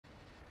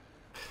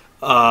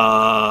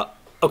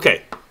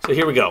Okay, so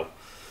here we go.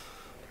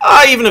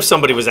 Even if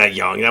somebody was that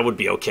young, that would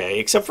be okay,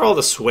 except for all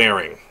the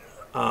swearing.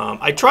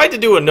 I tried to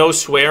do a no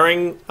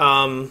swearing.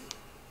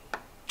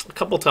 A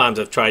couple times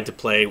I've tried to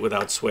play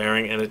without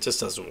swearing, and it just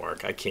doesn't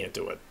work. I can't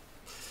do it.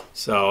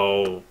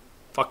 So,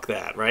 fuck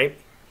that, right?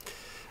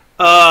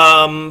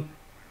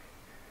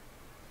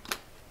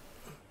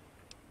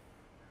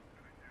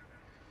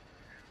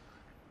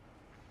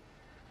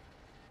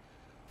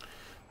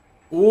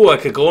 Ooh, I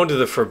could go into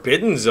the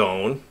Forbidden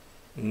Zone.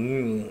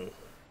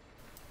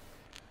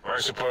 I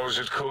suppose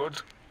it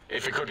could.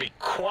 If it could be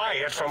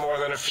quiet for more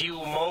than a few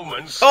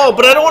moments. Oh,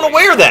 but I don't want to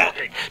wear that.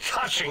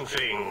 Touching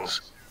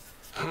things.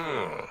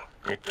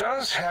 It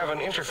does have an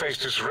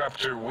interface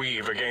disruptor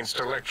weave against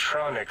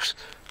electronics,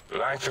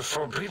 like the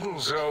Forbidden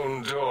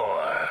Zone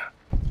door.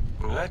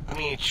 Let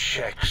me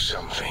check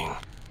something.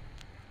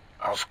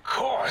 Of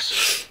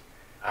course,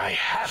 I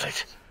have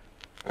it.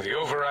 The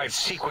override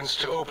sequence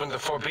to open the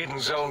Forbidden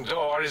Zone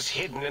door is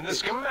hidden in the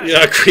schematic. You're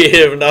not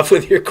creative enough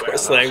with your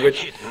quest language.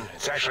 Hidden.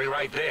 It's actually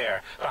right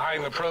there,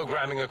 behind the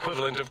programming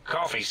equivalent of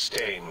coffee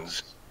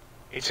stains.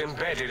 It's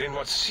embedded in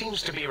what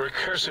seems to be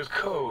recursive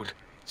code.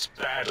 It's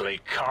badly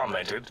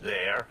commented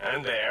there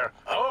and there.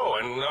 Oh,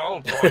 and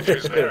null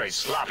pointer's very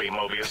sloppy,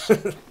 Mobius.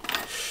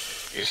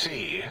 You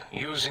see,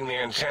 using the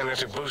antenna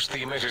to boost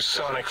the emitter's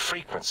sonic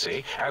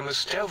frequency and the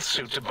stealth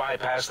suit to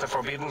bypass the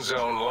Forbidden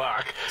Zone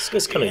lock. This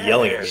guy's kind of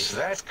yelling at me. Yes,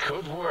 that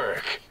could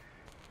work.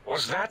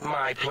 Was that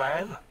my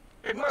plan?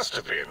 It must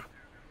have been.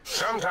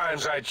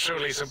 Sometimes I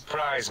truly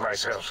surprise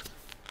myself.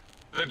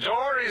 The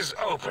door is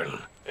open,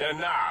 and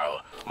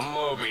now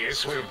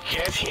Mobius will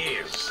get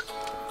his.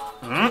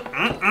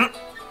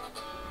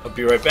 I'll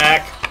be right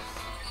back.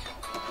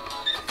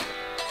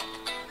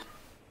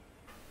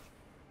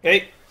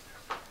 Hey.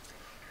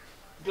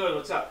 Good,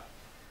 what's up?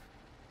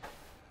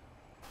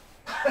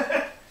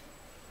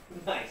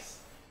 Nice.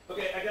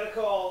 Okay, I gotta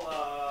call,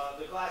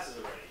 the glasses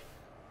are ready.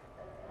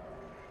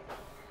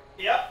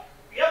 Yep.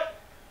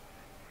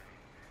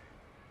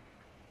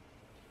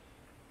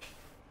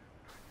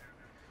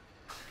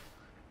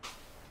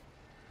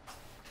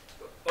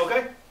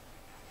 Okay.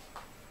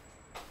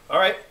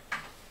 Alright.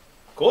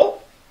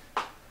 Cool.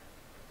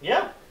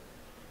 Yeah.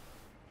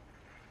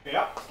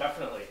 Yeah,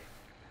 definitely.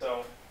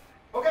 So,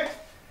 okay.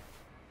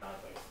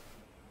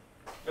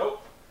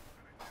 Nope.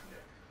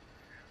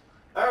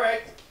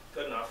 Alright.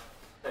 Good enough.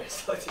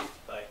 Thanks.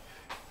 Bye.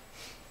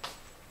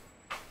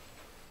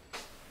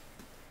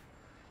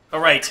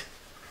 Alright.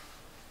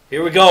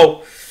 Here we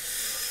go.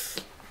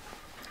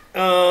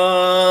 Put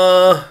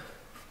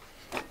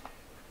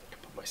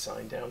my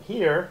sign down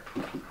here,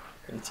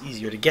 and it's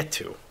easier to get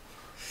to.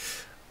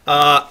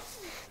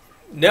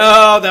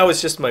 No, that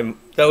was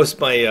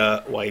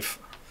my wife.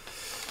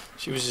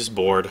 She was just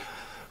bored.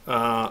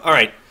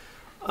 Alright.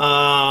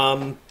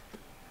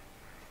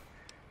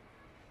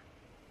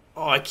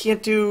 Oh, I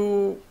can't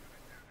do...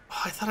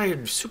 Oh, I thought I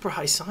had super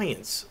high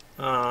science.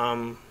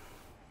 The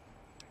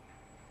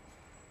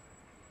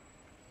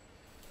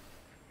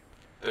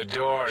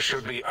door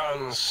should be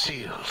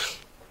unsealed.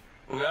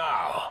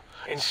 Now,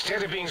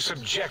 instead of being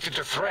subjected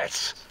to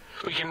threats,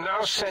 we can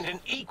now send an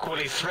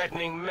equally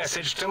threatening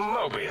message to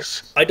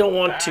Mobius. I don't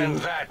want to... And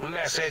that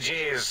message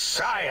is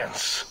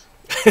science.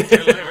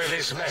 Deliver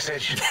this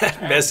message.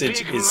 That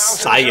message is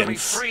science. Be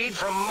science. freed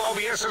from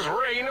Mobius's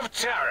reign of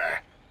terror.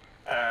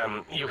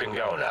 You can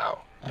go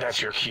now.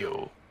 That's your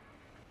cue.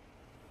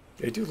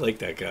 I do like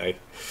that guy.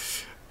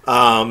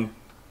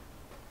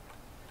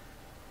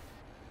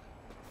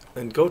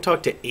 And go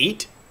talk to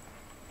 8?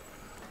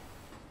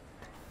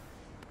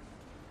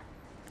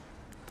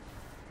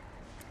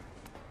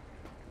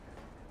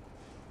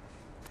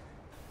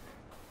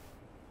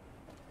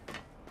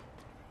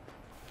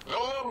 The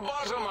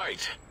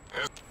Lobotomite.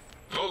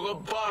 The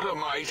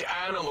Lobotomite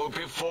animal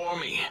before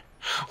me.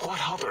 What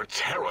other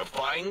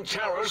terrifying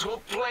terrors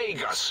will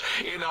plague us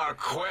in our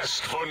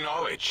quest for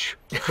knowledge?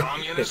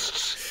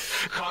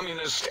 Communists?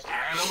 Communist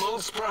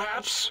animals,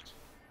 perhaps?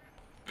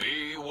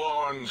 Be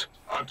warned.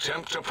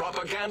 Attempt to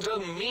propaganda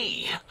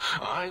me.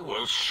 I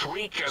will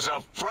shriek as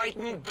a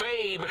frightened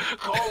babe,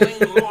 calling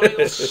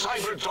loyal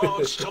cyber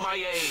dogs to my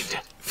aid.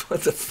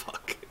 What the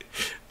fuck?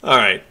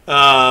 Alright,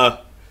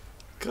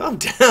 calm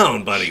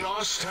down, buddy.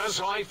 Just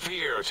as I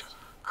feared.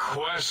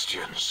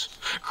 Questions,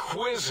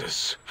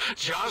 quizzes,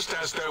 just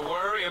as there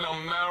were in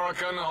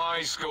American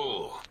high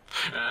school.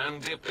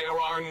 And if there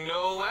are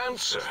no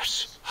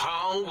answers,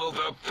 how will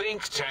the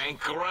think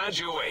tank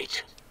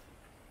graduate?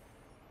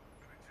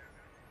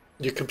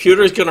 Your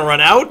computer's gonna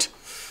run out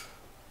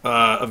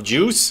of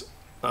juice.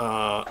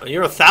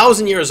 You're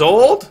 1,000 years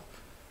old?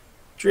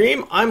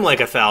 Dream? I'm like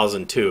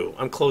 1,000 too.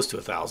 I'm close to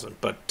 1,000,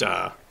 but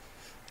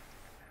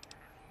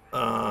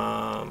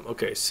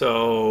okay,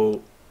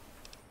 so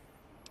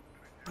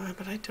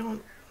but I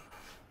don't.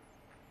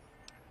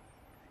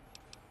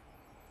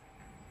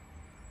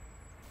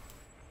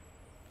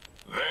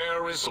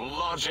 There is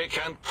logic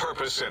and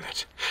purpose in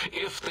it.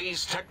 If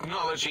these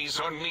technologies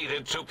are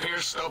needed to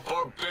pierce the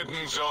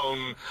Forbidden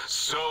Zone,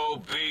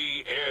 so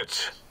be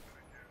it.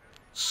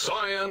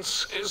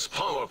 Science is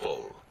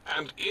powerful,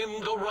 and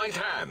in the right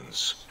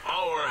hands,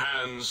 our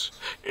hands,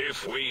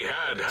 if we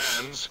had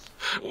hands,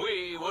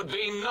 we would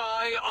be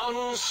nigh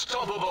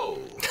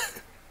unstoppable.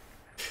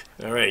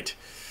 All right.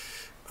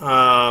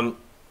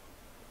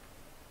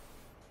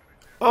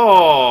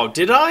 Oh,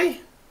 did I?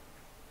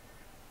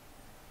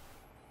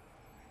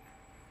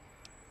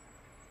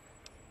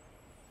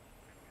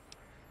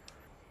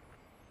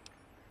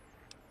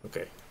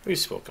 Okay, we've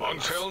spoken.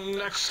 Until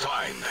next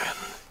time, then.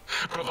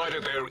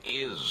 Provided there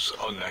is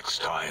a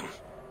next time.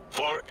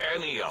 For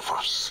any of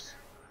us.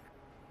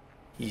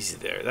 Easy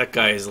there. That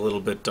guy is a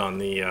little bit on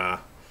the, I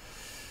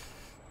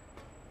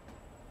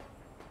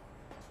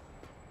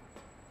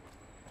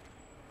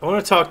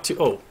want to talk to...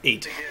 Oh,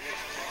 8.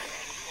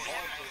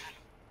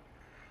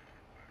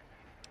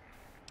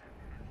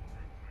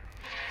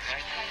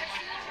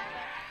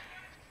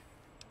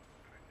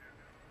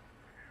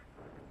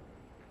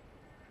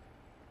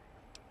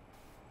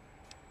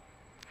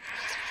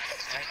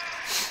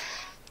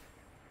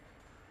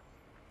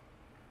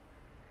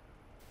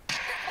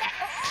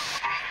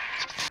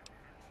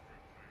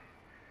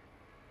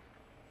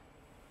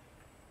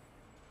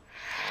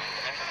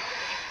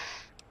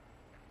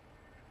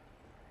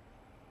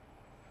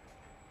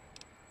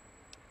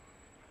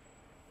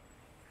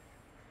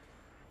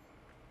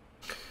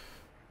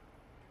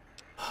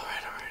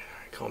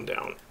 Calm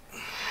down.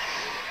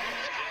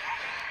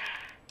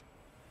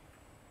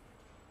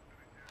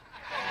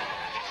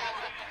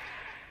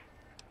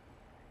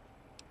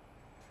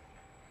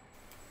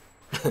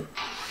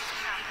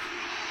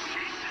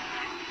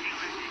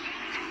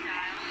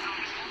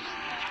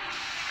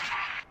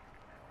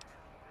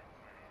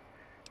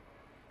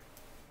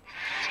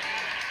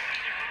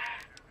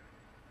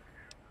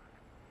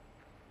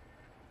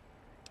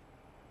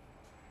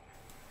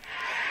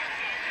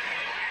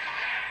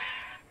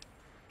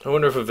 I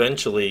wonder if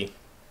eventually...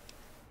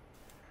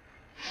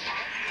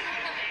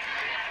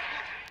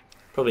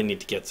 Probably need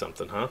to get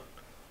something, huh?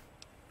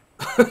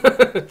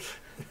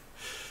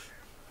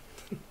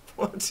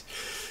 What?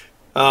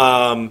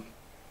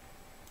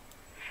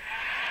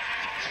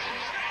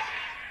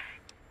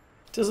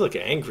 Does look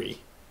angry.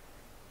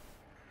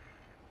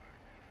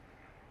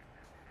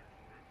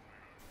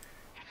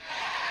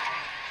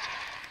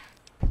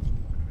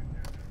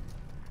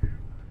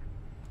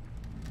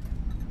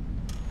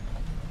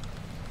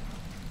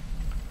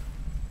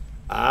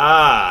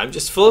 Ah, I'm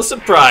just full of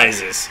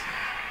surprises.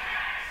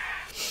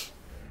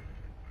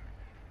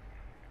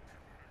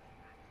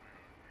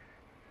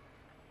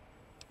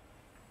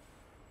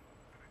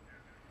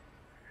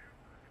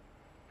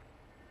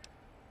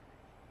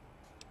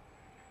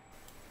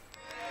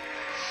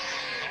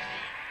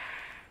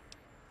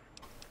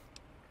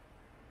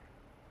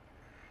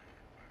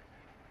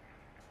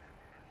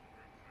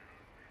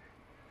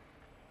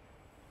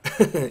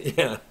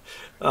 Yeah.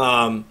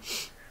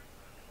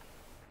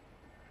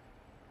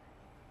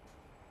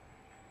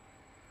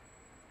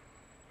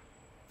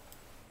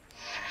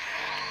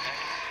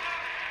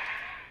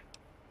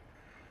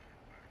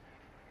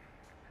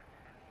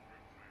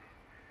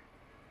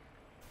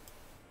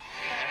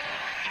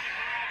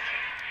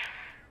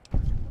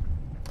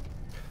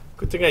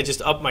 Good thing I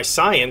just upped my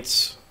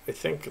science, I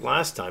think,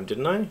 last time,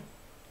 didn't I?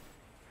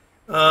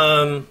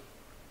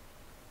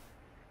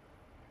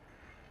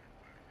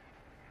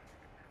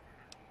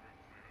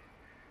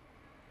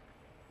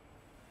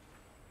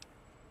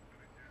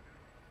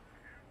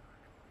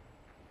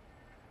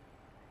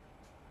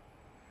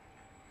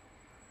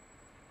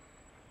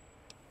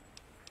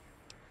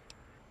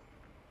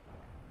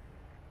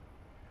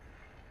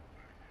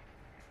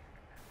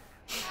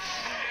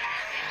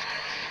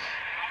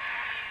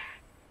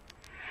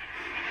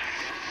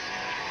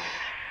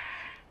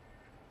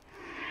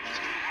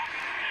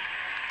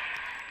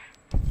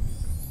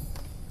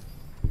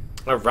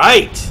 All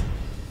right.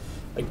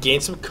 I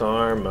gained some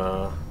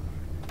karma.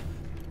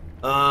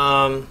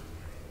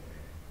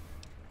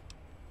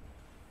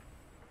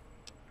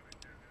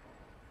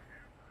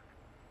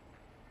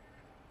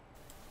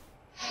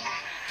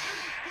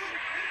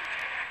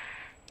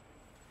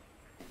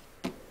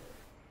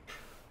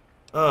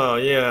 Oh,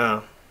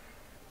 yeah.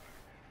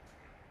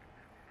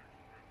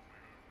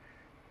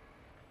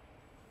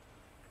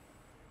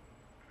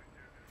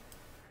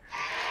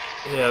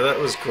 Yeah, that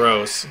was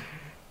gross.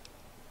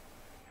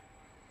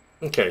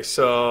 Okay,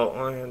 so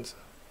Lions.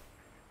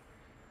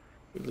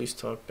 At least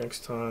talk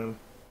next time.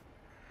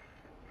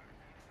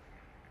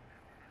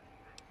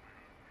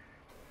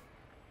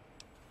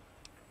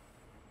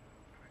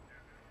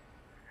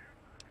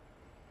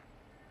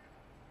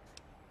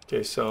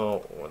 Okay,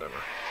 so whatever.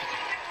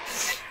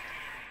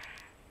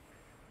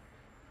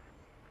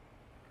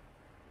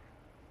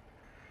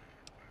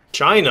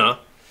 China.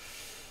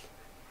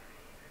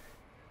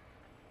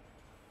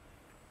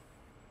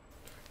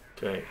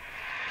 Okay.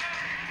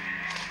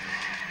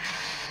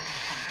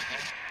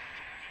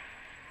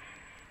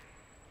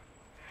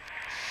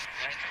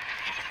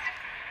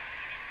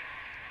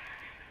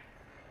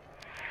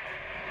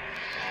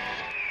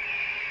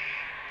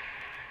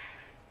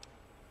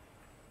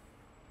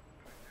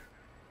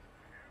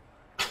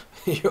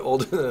 You're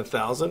older than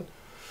 1,000?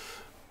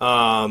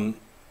 Um,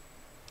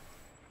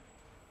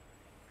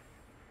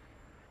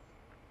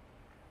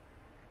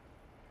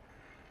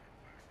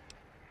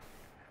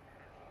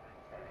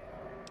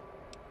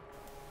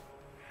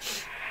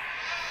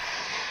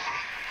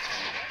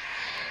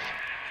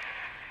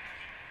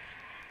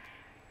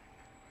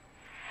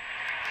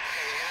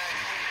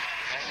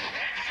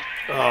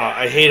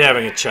 I hate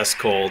having a chest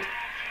cold.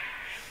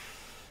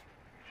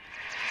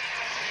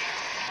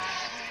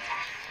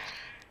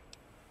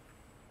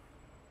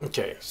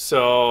 Okay,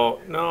 so,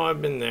 no,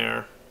 I've been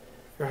there.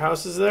 Your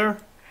house is there?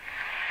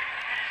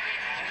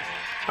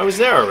 I was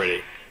there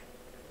already.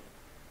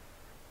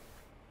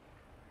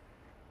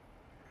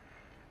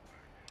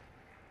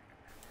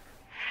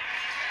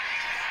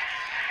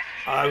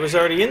 I was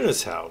already in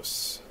this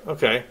house.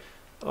 Okay.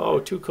 Oh,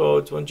 2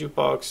 codes, 1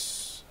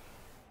 jukebox.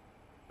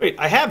 Wait,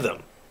 I have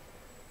them.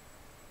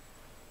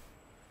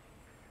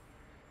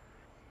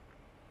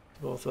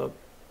 Both up.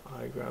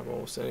 I grab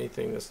almost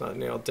anything that's not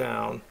nailed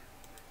down.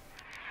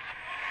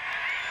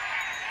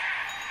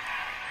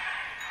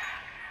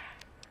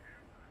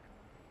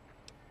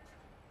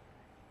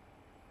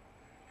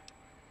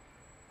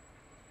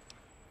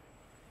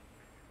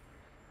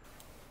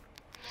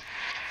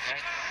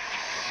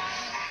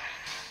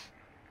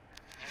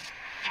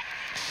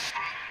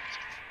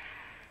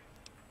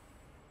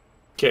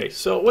 Okay,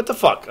 so what the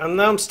fuck?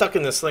 Now I'm stuck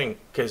in this thing.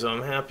 Okay, so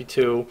I'm happy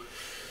to.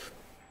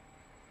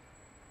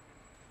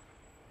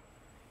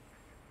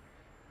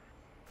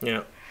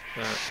 Yeah.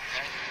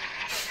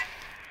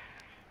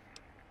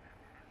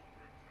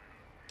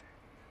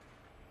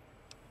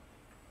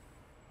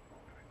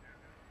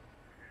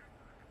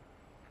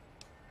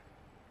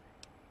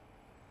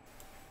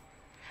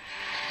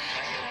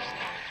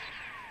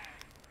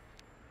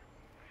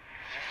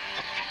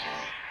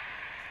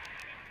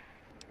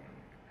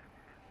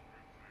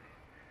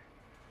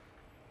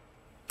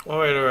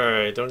 Alright,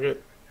 alright. Don't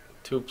get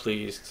too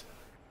pleased.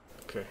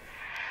 Okay.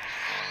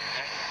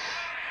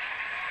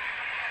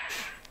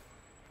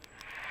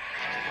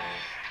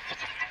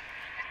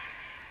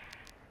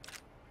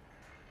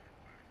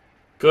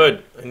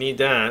 Good. I need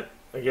that,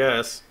 I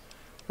guess.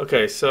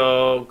 Okay,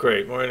 so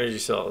great. More energy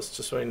cells.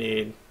 Just what I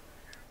need.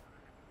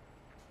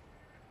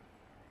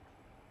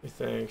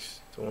 Thanks.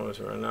 Don't want us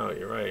to run out.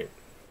 You're right.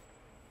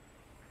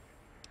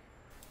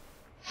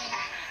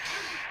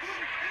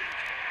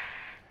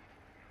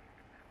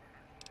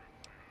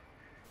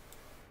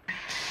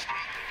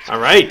 All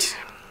right.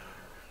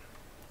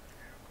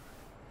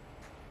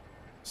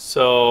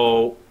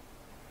 So,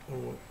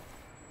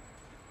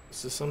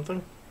 is this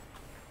something?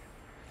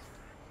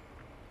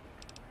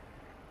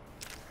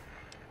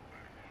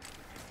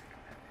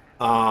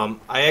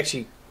 I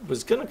actually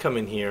was gonna come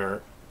in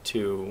here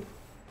to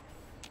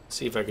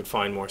see if I could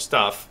find more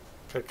stuff.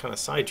 Got kind of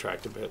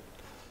sidetracked a bit.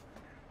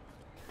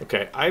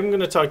 Okay, I'm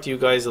gonna talk to you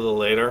guys a little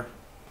later.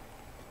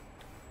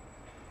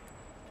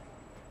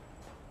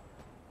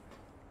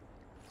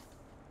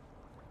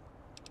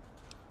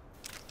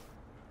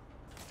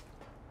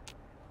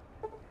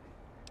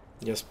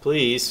 Yes,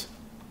 please.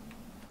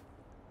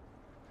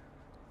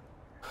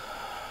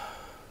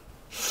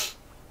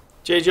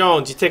 Jay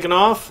Jones, you taking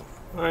off?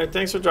 Alright,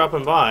 thanks for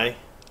dropping by.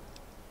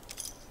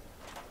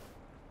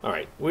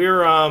 Alright,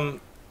 we're,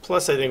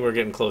 plus I think we're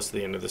getting close to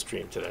the end of the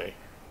stream today.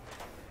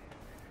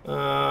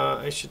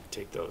 I should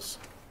take those.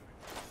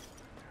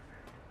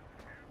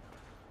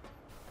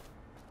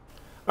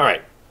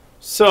 Alright,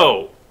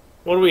 so,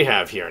 what do we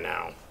have here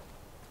now?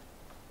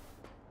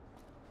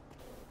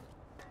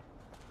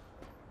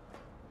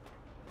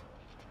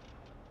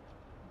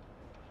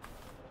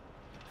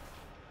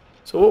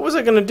 So what was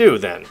I going to do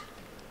then?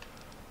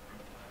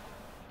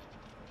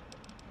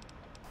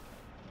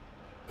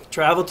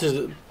 Travel to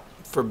the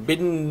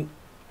Forbidden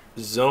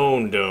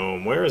Zone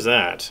Dome. Where is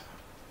that?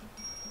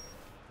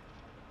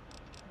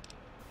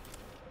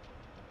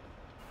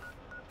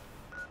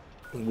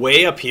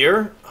 Way up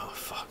here? Oh,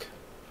 fuck.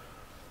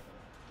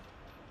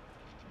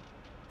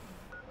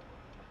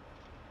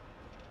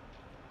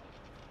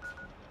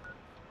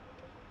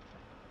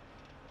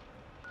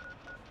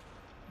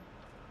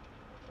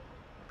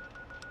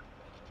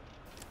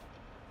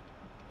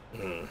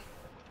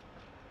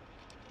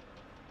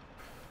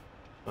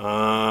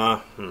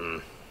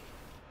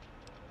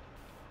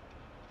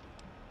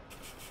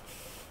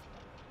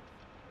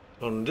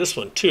 On this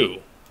one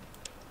too.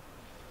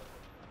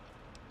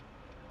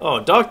 Oh,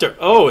 Dr.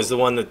 O is the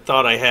one that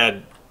thought I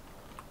had,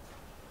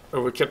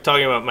 or we kept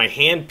talking about my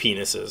hand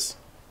penises.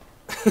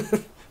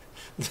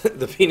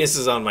 The penis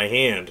is on my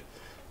hand.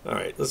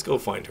 Alright, let's go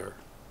find her.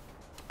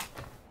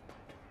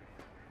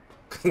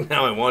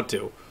 Now I want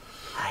to.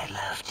 I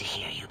love to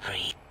hear you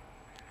breathe.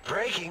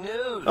 Breaking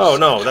news. Oh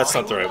no, that's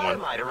not the right one.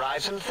 Might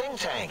arrive in Think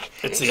Tank.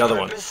 It's the other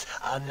one.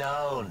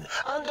 Unknown,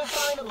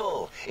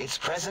 undefinable. Its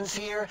presence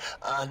here,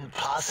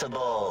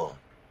 impossible.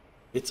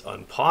 It's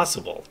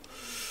impossible.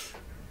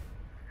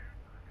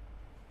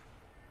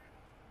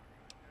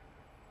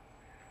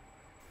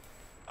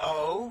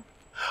 Oh?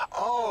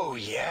 Oh,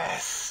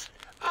 yes.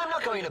 I'm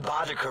not going to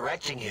bother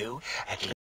correcting you. At least